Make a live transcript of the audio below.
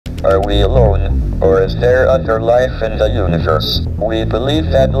Are we alone, or is there other life in the universe? We believe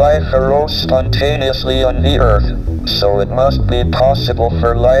that life arose spontaneously on the Earth, so it must be possible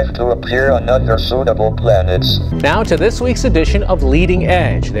for life to appear on other suitable planets. Now to this week's edition of Leading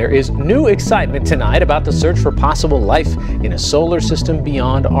Edge. There is new excitement tonight about the search for possible life in a solar system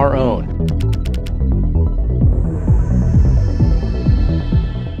beyond our own.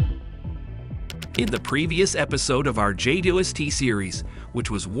 In the previous episode of our JWST series, which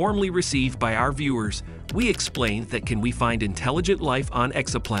was warmly received by our viewers, we explained that can we find intelligent life on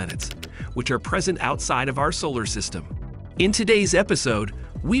exoplanets, which are present outside of our solar system. In today's episode,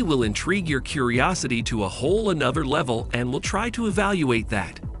 we will intrigue your curiosity to a whole another level and will try to evaluate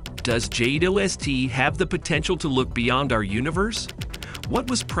that. Does JWST have the potential to look beyond our universe? What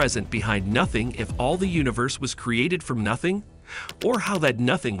was present behind nothing if all the universe was created from nothing? Or how that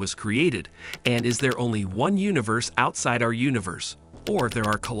nothing was created, and is there only one universe outside our universe? Or there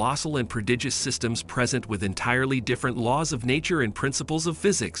are colossal and prodigious systems present with entirely different laws of nature and principles of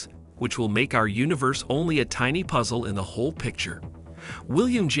physics, which will make our universe only a tiny puzzle in the whole picture.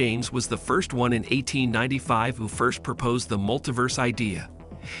 William James was the first one in 1895 who first proposed the multiverse idea.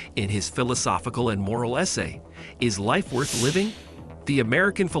 In his philosophical and moral essay, Is Life Worth Living?, the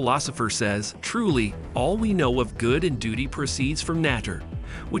American philosopher says, truly, all we know of good and duty proceeds from matter,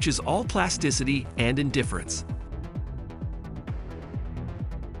 which is all plasticity and indifference.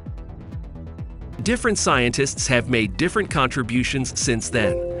 Different scientists have made different contributions since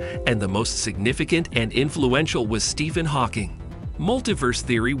then, and the most significant and influential was Stephen Hawking. Multiverse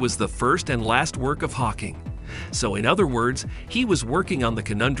theory was the first and last work of Hawking. So in other words, he was working on the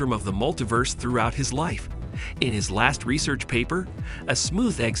conundrum of the multiverse throughout his life. In his last research paper, A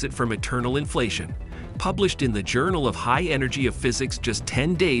Smooth Exit from Eternal Inflation, published in the Journal of High Energy of Physics just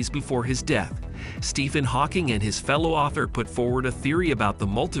 10 days before his death, Stephen Hawking and his fellow author put forward a theory about the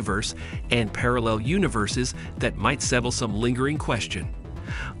multiverse and parallel universes that might settle some lingering question.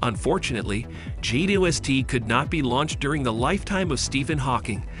 Unfortunately, JWST could not be launched during the lifetime of Stephen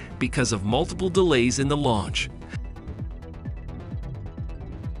Hawking because of multiple delays in the launch.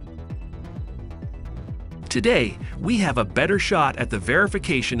 Today, we have a better shot at the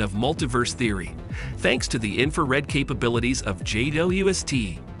verification of multiverse theory, thanks to the infrared capabilities of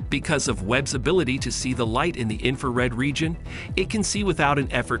JWST. Because of Webb's ability to see the light in the infrared region, it can see without an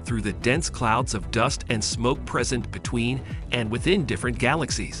effort through the dense clouds of dust and smoke present between and within different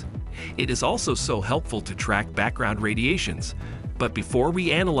galaxies. It is also so helpful to track background radiations. But before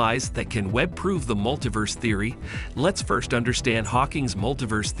we analyze that can Webb prove the multiverse theory, let's first understand Hawking's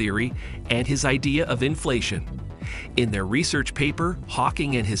multiverse theory and his idea of inflation. In their research paper,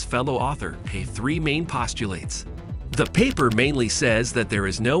 Hawking and his fellow author gave three main postulates. The paper mainly says that there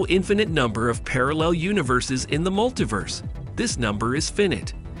is no infinite number of parallel universes in the multiverse. This number is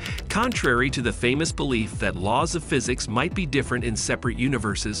finite. Contrary to the famous belief that laws of physics might be different in separate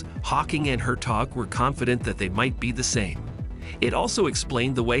universes, Hawking and Hertog were confident that they might be the same. It also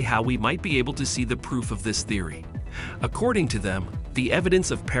explained the way how we might be able to see the proof of this theory. According to them, the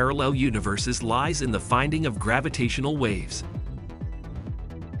evidence of parallel universes lies in the finding of gravitational waves.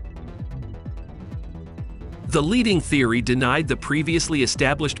 The leading theory denied the previously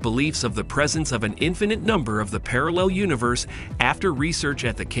established beliefs of the presence of an infinite number of the parallel universe after research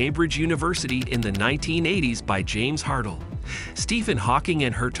at the Cambridge University in the 1980s by James Hartle. Stephen Hawking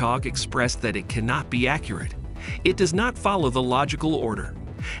and Hertog expressed that it cannot be accurate. It does not follow the logical order.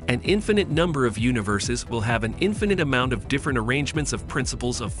 An infinite number of universes will have an infinite amount of different arrangements of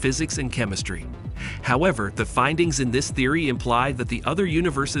principles of physics and chemistry. However, the findings in this theory imply that the other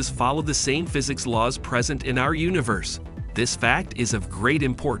universes follow the same physics laws present in our universe. This fact is of great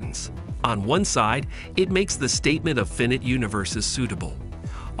importance. On one side, it makes the statement of finite universes suitable.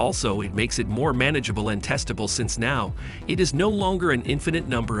 Also, it makes it more manageable and testable since now, it is no longer an infinite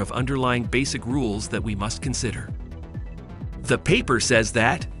number of underlying basic rules that we must consider. The paper says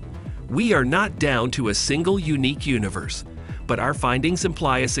that we are not down to a single unique universe, but our findings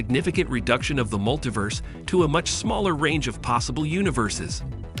imply a significant reduction of the multiverse to a much smaller range of possible universes.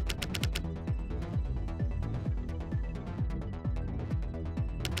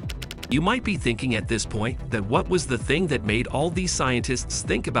 You might be thinking at this point that what was the thing that made all these scientists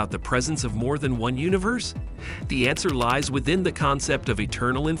think about the presence of more than one universe? The answer lies within the concept of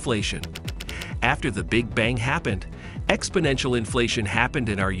eternal inflation. After the Big Bang happened, exponential inflation happened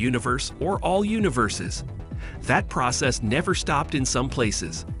in our universe or all universes. That process never stopped in some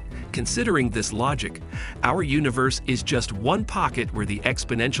places. Considering this logic, our universe is just one pocket where the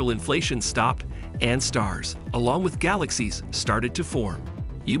exponential inflation stopped and stars, along with galaxies, started to form.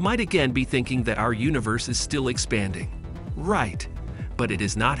 You might again be thinking that our universe is still expanding. Right. but it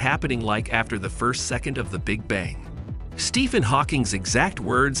is not happening like after the first second of the Big Bang. Stephen Hawking's exact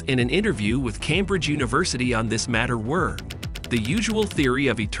words in an interview with Cambridge University on this matter were, "The usual theory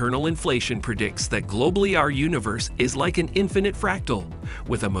of eternal inflation predicts that globally our universe is like an infinite fractal,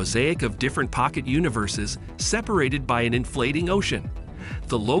 with a mosaic of different pocket universes separated by an inflating ocean.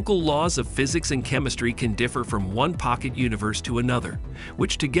 The local laws of physics and chemistry can differ from one pocket universe to another,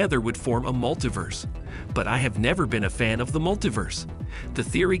 which together would form a multiverse. But I have never been a fan of the multiverse. The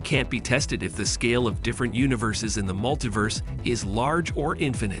theory can't be tested if the scale of different universes in the multiverse is large or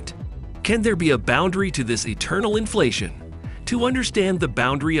infinite. Can there be a boundary to this eternal inflation? To understand the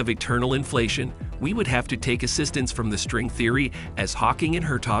boundary of eternal inflation, we would have to take assistance from the string theory as Hawking and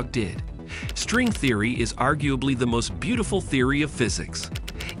Hertog did. String theory is arguably the most beautiful theory of physics.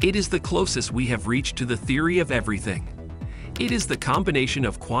 It is the closest we have reached to the theory of everything. It is the combination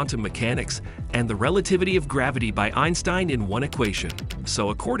of quantum mechanics and the relativity of gravity by Einstein in one equation. So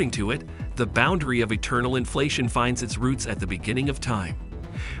according to it, the boundary of eternal inflation finds its roots at the beginning of time.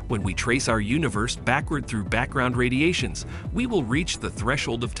 When we trace our universe backward through background radiations, we will reach the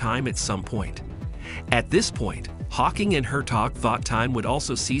threshold of time at some point. At this point, Hawking and Hertog thought time would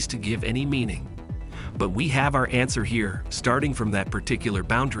also cease to give any meaning. But we have our answer here, starting from that particular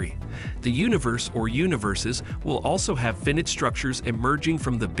boundary. The universe or universes will also have finite structures emerging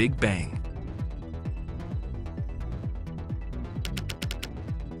from the Big Bang.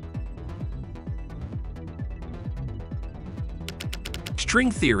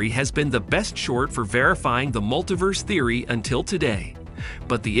 String theory has been the best short for verifying the multiverse theory until today.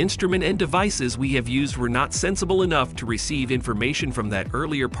 But the instrument and devices we have used were not sensible enough to receive information from that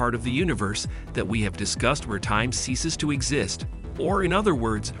earlier part of the universe that we have discussed where time ceases to exist, or in other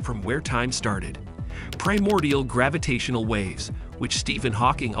words, from where time started. Primordial gravitational waves, which Stephen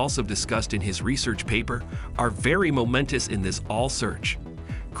Hawking also discussed in his research paper, are very momentous in this all search.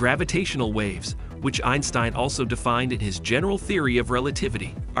 Gravitational waves, which Einstein also defined in his general theory of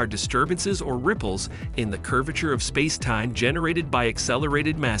relativity, are disturbances or ripples in the curvature of space-time generated by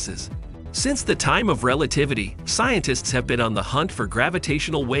accelerated masses. Since the time of relativity, scientists have been on the hunt for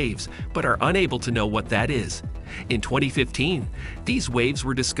gravitational waves but are unable to know what that is. In 2015, these waves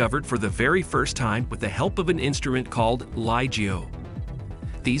were discovered for the very first time with the help of an instrument called LIGO.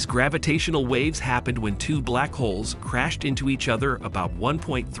 These gravitational waves happened when two black holes crashed into each other about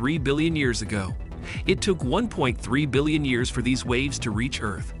 1.3 billion years ago. It took 1.3 billion years for these waves to reach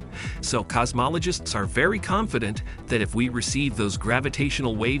Earth. So cosmologists are very confident that if we receive those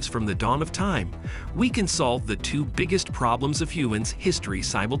gravitational waves from the dawn of time, we can solve the two biggest problems of humans' history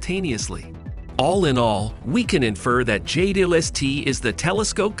simultaneously. All in all, we can infer that JWST is the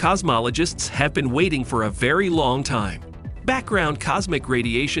telescope cosmologists have been waiting for a very long time. Background cosmic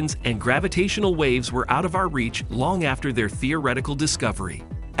radiations and gravitational waves were out of our reach long after their theoretical discovery.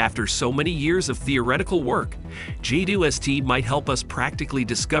 After so many years of theoretical work, JWST might help us practically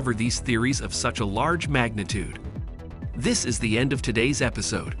discover these theories of such a large magnitude. This is the end of today's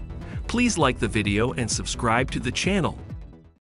episode. Please like the video and subscribe to the channel